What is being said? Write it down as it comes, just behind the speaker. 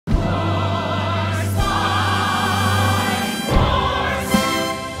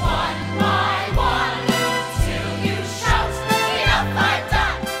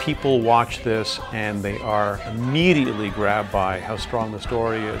people watch this and they are immediately grabbed by how strong the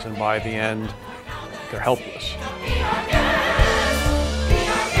story is, and by the end, they're helpless.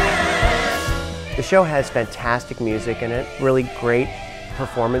 The show has fantastic music in it, really great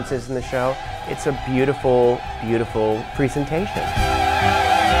performances in the show. It's a beautiful, beautiful presentation.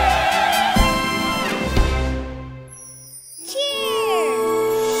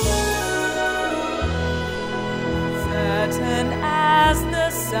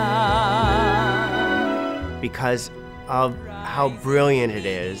 Because of how brilliant it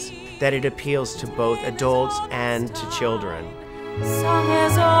is, that it appeals to both adults and to children. Song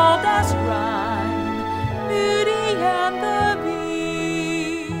as old as rhyme, Beauty and the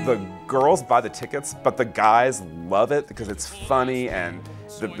Beast. The girls buy the tickets, but the guys love it because it's funny and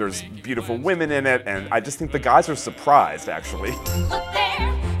there's beautiful women in it, and I just think the guys are surprised, actually. Look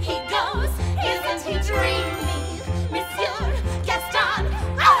there, he goes, isn't he dreamy? Monsieur Gaston,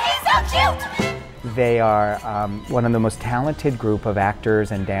 oh, he's so cute! They are one of the most talented group of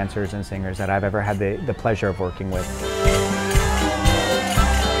actors and dancers and singers that I've ever had the pleasure of working with.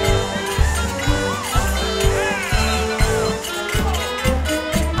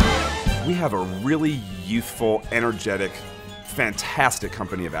 We have a really youthful, energetic, fantastic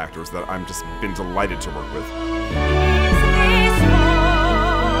company of actors that I've just been delighted to work with.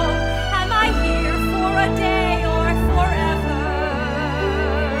 Am I here for a day or forever?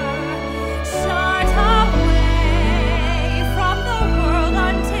 Short away from the world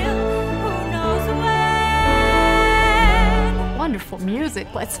until who knows when. Wonderful music,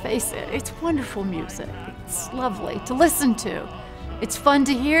 let's face it. It's wonderful music. It's lovely to listen to. It's fun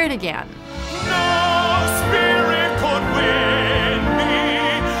to hear it again. No spirit could win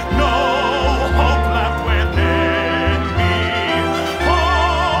me, no hope left within me.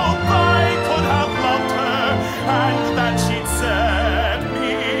 Hope I could have loved her and that she'd set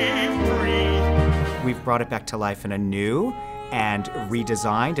me free. We've brought it back to life in a new and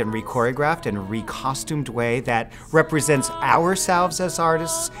redesigned and re-choreographed and re-costumed way that represents ourselves as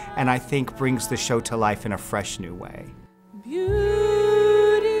artists, and I think brings the show to life in a fresh new way.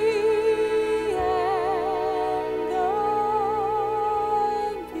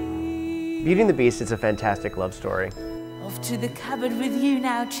 Beauty and the Beast is a fantastic love story. Off to the cupboard with you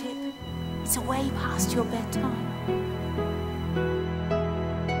now, Chip. It's way past your bedtime.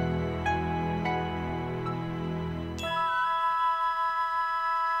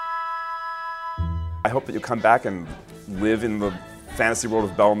 I hope that you come back and live in the fantasy world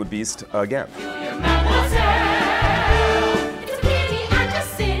of Belle and the Beast again.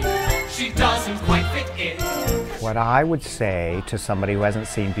 She doesn't quite fit in. What I would say to somebody who hasn't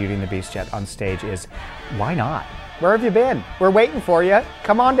seen Beauty and the Beast yet on stage is, why not? Where have you been? We're waiting for you.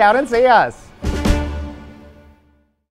 Come on down and see us.